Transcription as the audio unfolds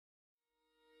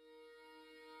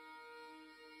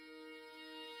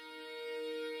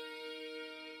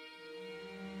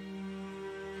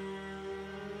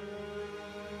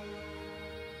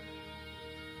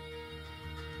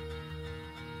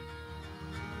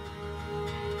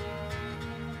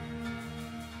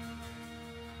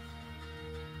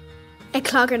A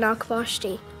clogger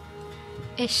bostí.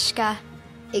 Isca.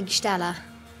 Igstella.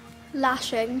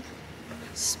 Lashing.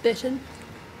 Spitting.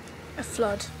 A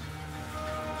flood.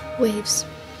 Waves.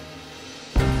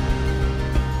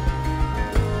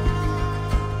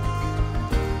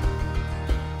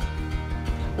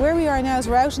 Where we are now is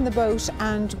we're out in the boat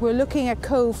and we're looking at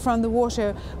Cobh from the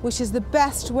water, which is the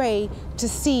best way to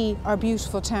see our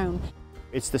beautiful town.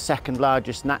 It's the second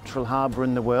largest natural harbour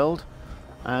in the world,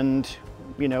 and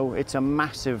you know, it's a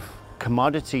massive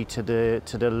commodity to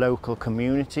the local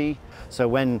community. So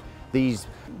when these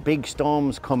big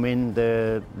storms come in,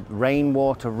 the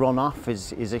rainwater runoff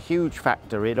is a huge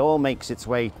factor. It all makes its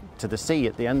way to the sea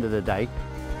at the end of the day.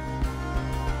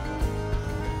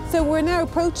 So we're now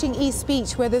approaching East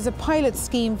Beach, where there's a pilot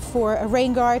scheme for a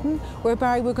rain garden,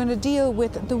 whereby we're going to deal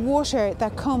with the water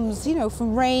that comes, you know,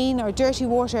 from rain or dirty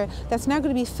water that's now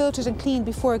going to be filtered and cleaned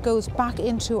before it goes back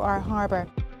into our harbour.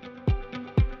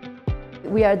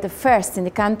 We are the first in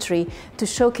the country to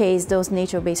showcase those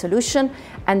nature-based solutions,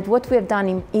 and what we have done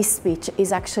in East Beach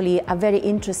is actually a very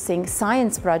interesting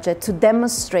science project to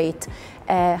demonstrate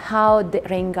how the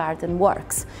rain garden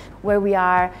works, where we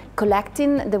are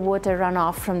collecting the water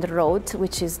runoff from the road,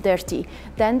 which is dirty.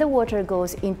 Then the water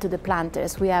goes into the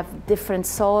planters. We have different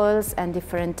soils and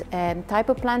different type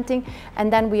of planting,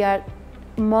 and then we are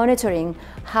monitoring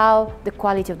how the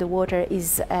quality of the water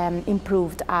is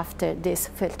improved after this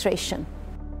filtration.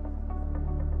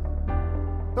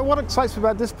 So what excites me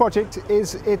about this project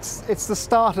is it's the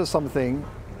start of something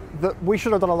that we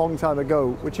should have done a long time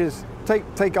ago, which is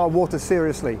take our water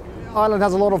seriously. Ireland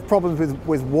has a lot of problems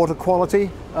with water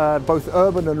quality, both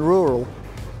urban and rural.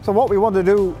 So what we want to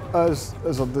do as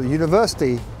the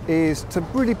university is to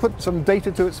really put some data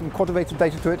to it, some quantitative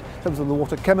data to it, in terms of the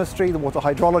water chemistry, the water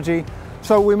hydrology.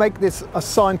 So we make this a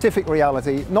scientific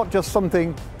reality, not just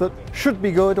something that should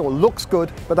be good or looks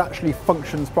good, but actually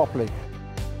functions properly.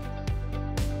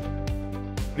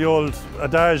 The old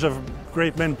adage of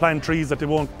great men plant trees that they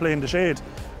won't play in the shade.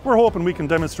 We're hoping we can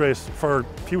demonstrate for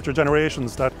future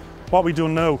generations that what we do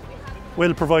now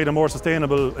will provide a more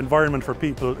sustainable environment for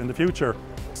people in the future.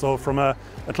 So from a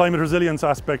climate resilience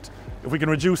aspect, if we can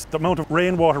reduce the amount of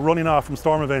rainwater running off from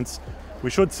storm events, we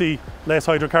should see less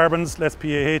hydrocarbons, less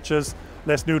PAHs,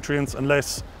 less nutrients and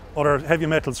less other heavy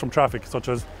metals from traffic, such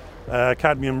as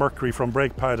cadmium, mercury from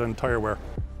brake pad and tyre wear.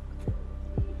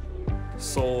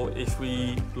 So if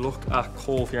we look at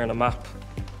Cobh here on the map,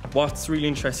 what's really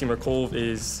interesting about Cobh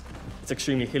is it's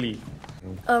extremely hilly.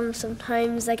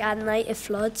 Sometimes like at night it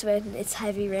floods when it's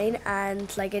heavy rain, and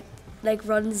it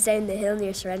runs down the hill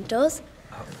near Sorrento's.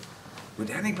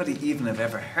 Would anybody even have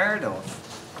ever heard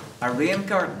of a rain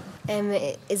garden?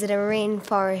 Is it a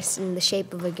rainforest in the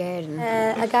shape of a garden?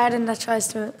 A garden that tries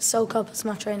to soak up as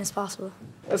much rain as possible.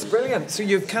 That's brilliant. So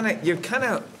you've kind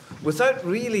of, without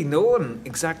really knowing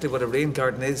exactly what a rain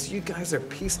garden is, you guys are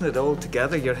piecing it all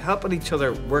together. You're helping each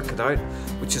other work it out,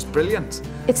 which is brilliant.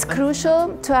 It's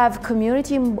crucial to have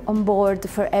community on board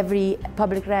for every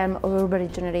public realm or urban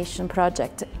regeneration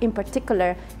project. In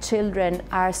particular, children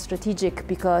are strategic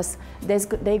because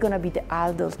they're going to be the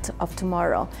adult of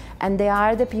tomorrow, and they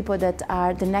are the people that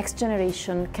are the next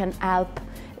generation, can help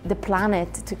the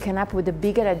planet to come up with a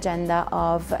bigger agenda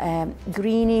of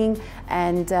greening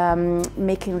and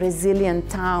making resilient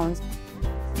towns.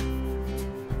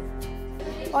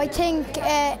 I think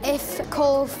if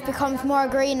Cobh becomes more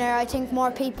greener, I think more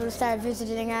people start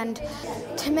visiting, and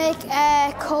to make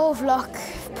Cobh look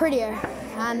prettier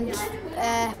and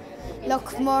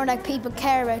look more like people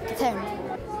care about the town.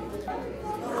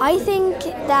 I think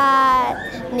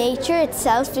that nature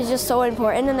itself is just so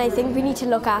important, and I think we need to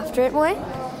look after it more.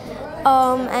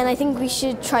 And I think we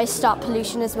should try to stop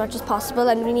pollution as much as possible,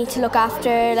 and we need to look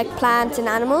after plants and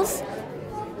animals.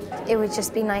 It would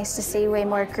just be nice to see way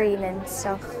more green and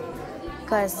stuff,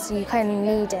 because you kind of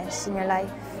need it in your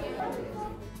life.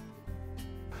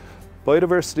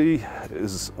 Biodiversity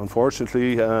is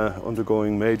unfortunately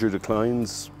undergoing major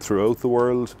declines throughout the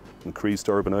world. Increased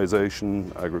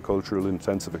urbanisation, agricultural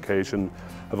intensification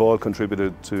have all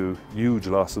contributed to huge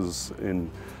losses in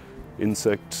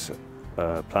insect,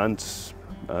 plant,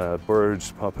 bird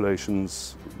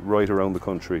populations right around the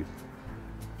country.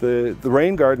 The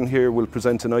rain garden here will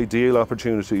present an ideal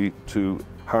opportunity to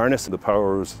harness the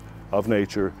powers of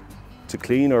nature, to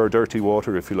clean our dirty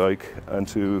water, if you like, and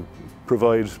to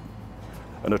provide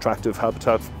an attractive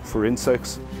habitat for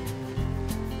insects.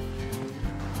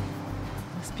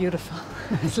 It's beautiful.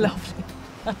 It's lovely.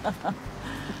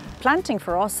 Planting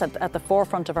for us at the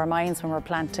forefront of our minds when we're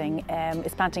planting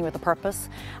is planting with a purpose,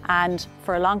 and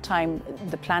for a long time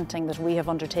the planting that we have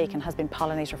undertaken has been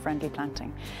pollinator friendly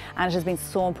planting, and it has been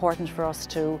so important for us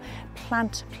to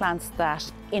plant plants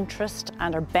that interest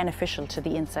and are beneficial to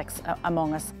the insects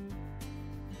among us.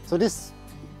 So it's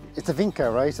a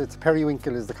vinca, right? It's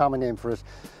periwinkle is the common name for it,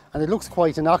 and it looks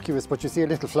quite innocuous, but you see a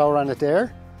little flower on it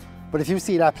there. But if you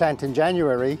see that plant in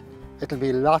January, it'll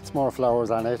be lots more flowers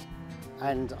on it.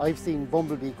 And I've seen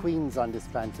bumblebee queens on this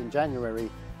plant in January,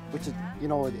 which is, you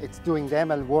know, it's doing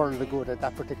them a world of good at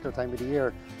that particular time of the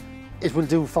year. It will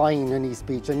do fine in East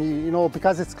Beach, and you know,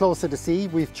 because it's close to the sea,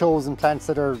 we've chosen plants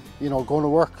that are, you know, going to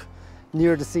work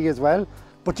near the sea as well.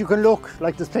 But you can look,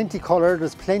 like there's plenty colour,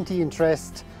 there's plenty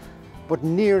interest, but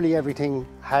nearly everything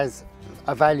has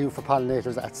a value for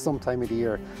pollinators at some time of the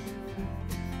year.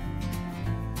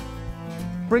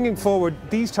 Bringing forward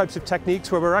these types of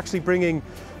techniques where we're actually bringing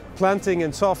planting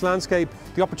and soft landscape,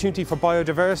 the opportunity for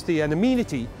biodiversity and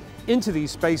amenity into these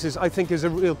spaces, I think is a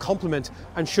real compliment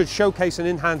and should showcase and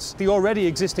enhance the already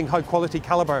existing high quality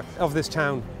calibre of this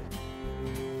town.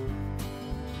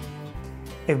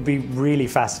 It would be really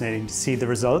fascinating to see the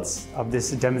results of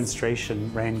this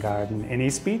demonstration rain garden in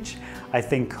East Beach. I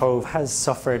think Cobh has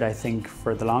suffered,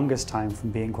 for the longest time from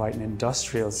being quite an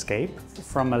industrial scape,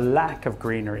 from a lack of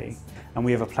greenery. And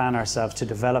we have a plan ourselves to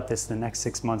develop this in the next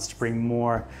 6 months to bring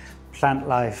more plant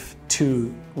life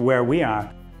to where we are.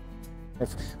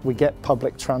 If we get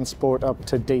public transport up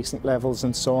to decent levels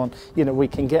and so on, you know, we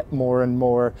can get more and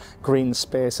more green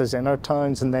spaces in our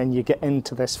towns, and then you get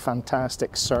into this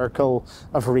fantastic circle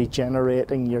of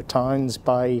regenerating your towns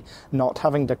by not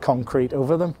having to concrete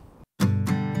over them.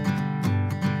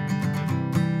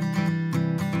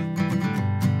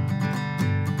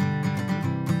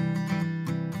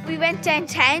 We went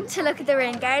downtown to look at the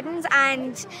rain gardens,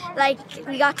 and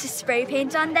we got to spray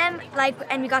paint on them,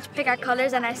 and we got to pick our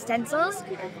colours and our stencils.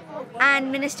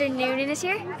 And Minister Noonan is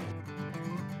here.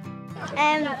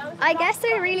 I guess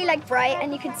they're really bright,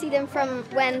 and you can see them from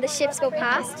when the ships go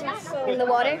past in the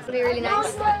water. It'll be really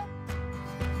nice.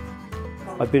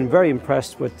 I've been very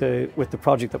impressed with the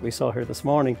project that we saw here this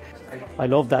morning. I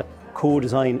love that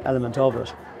co-design element of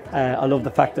it. I love the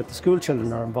fact that the school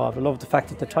children are involved. I love the fact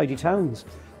that the tidy towns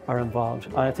are involved.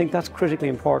 And I think that's critically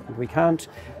important. We can't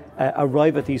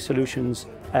arrive at these solutions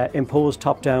imposed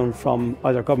top-down from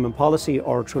either government policy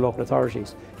or through local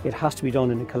authorities. It has to be done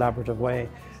in a collaborative way.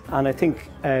 And I think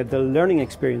the learning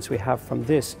experience we have from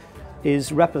this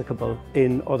is replicable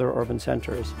in other urban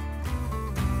centres.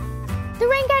 The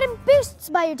rain garden boosts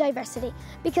biodiversity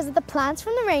because the plants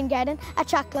from the rain garden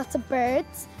attract lots of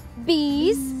birds,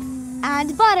 bees,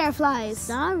 and butterflies.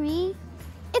 Sorry.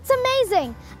 It's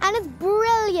amazing, and it's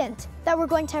brilliant that we're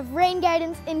going to have rain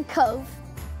gardens in Cobh.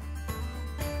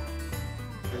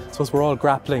 I suppose we're all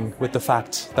grappling with the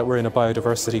fact that we're in a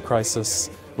biodiversity crisis,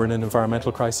 we're in an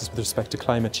environmental crisis with respect to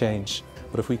climate change.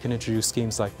 But if we can introduce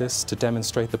schemes like this to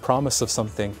demonstrate the promise of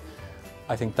something,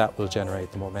 I think that will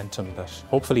generate the momentum that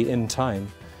hopefully in time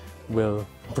will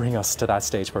bring us to that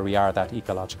stage where we are that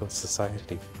ecological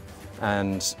society.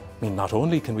 And I mean, not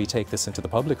only can we take this into the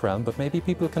public realm, but maybe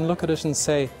people can look at it and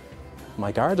say,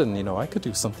 my garden, you know, I could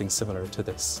do something similar to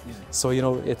this. Yeah. So, you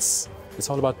know, it's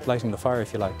all about lighting the fire,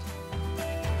 if you like.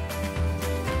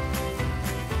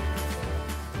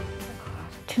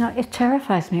 Do you know, it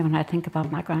terrifies me when I think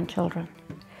about my grandchildren.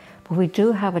 But we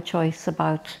do have a choice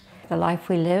about the life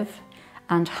we live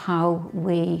and how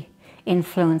we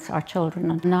influence our children.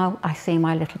 And now I see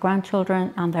my little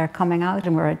grandchildren, and they're coming out,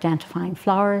 and we're identifying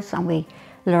flowers, and we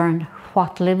learn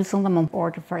what lives in them in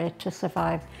order for it to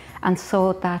survive. And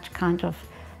so that kind of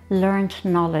learned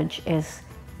knowledge is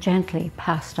gently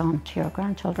passed on to your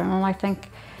grandchildren. And I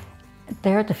think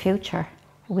they're the future.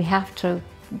 We have to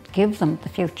give them the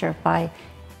future by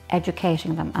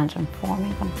educating them and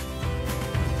informing them.